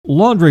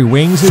Laundry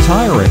Wings is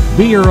hiring.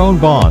 Be your own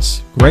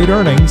boss. Great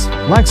earnings,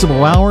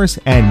 flexible hours,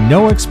 and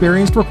no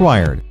experience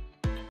required.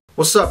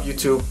 What's up,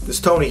 YouTube? It's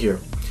Tony here.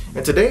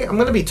 And today I'm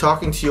going to be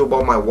talking to you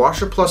about my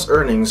Washerplus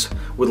earnings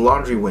with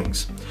Laundry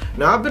Wings.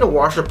 Now, I've been a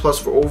Washerplus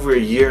for over a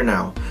year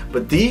now,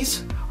 but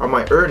these are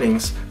my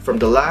earnings from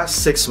the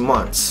last 6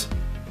 months.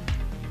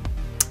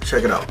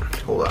 Check it out.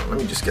 Hold on, let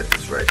me just get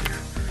this right here.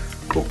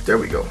 Oh, there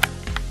we go.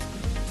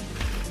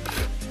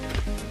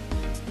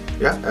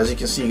 Yeah, as you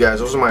can see, guys,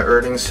 those are my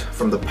earnings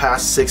from the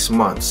past 6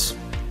 months.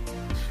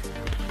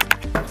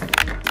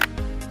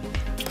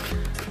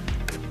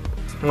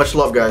 Much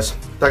love, guys.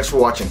 Thanks for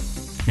watching.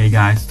 Hey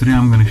guys, today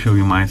I'm going to show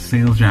you my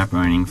sales rep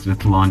earnings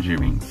with Laundry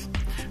Wings.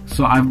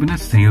 So I've been a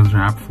sales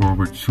rep for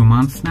over 2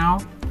 months now,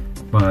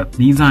 but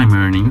these are my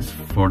earnings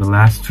for the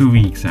last 2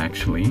 weeks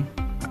actually.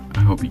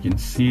 I hope you can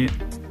see it.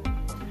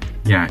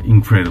 Yeah,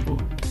 incredible.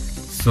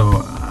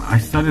 So I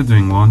started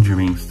doing Laundry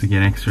Wings to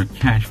get extra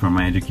cash for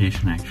my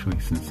education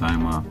actually, since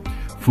I'm a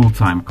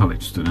full-time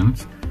college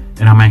student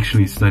and I'm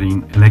actually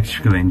studying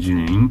electrical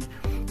engineering,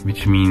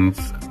 which means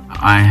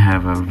I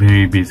have a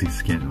very busy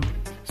schedule.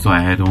 So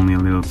I had only a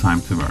little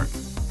time to work.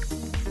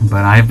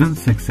 But I've been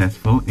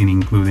successful in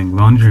including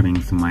Laundry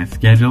Wings in my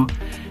schedule,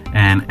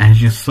 and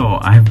as you saw,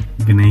 I've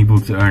been able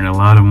to earn a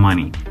lot of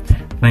money.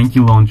 Thank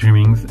you, Laundry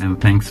Wings, and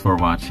thanks for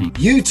watching.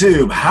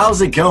 YouTube,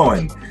 how's it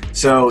going?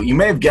 So you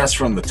may have guessed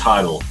from the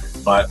title,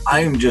 but I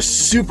am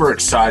just super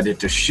excited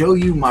to show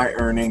you my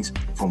earnings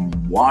from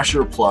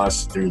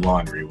Washerplus through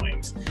Laundry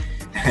Wings.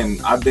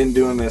 And I've been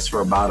doing this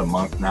for about a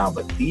month now,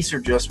 but these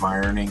are just my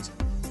earnings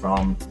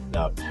from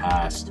the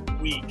past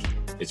week.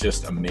 It's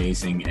just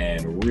amazing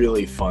and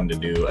really fun to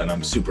do, and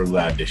I'm super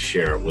glad to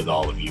share it with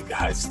all of you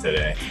guys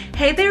today.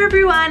 Hey there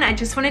everyone, I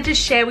just wanted to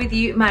share with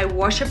you my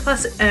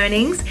Washerplus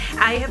earnings.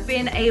 I have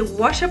been a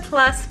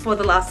Washerplus for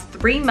the last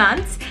 3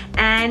 months,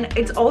 and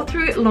it's all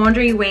through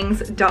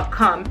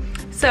laundrywings.com.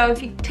 So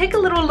if you take a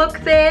little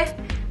look there,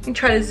 and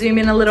try to zoom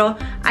in a little,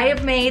 I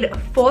have made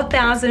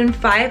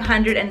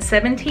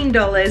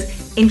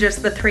 $4,517 in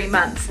just the 3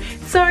 months.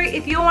 So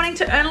if you're wanting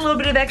to earn a little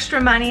bit of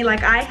extra money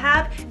like I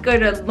have, go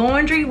to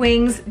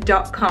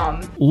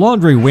laundrywings.com.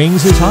 Laundry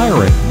Wings is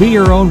hiring. Be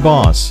your own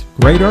boss.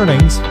 Great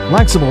earnings,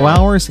 flexible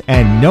hours,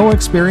 and no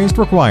experience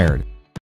required.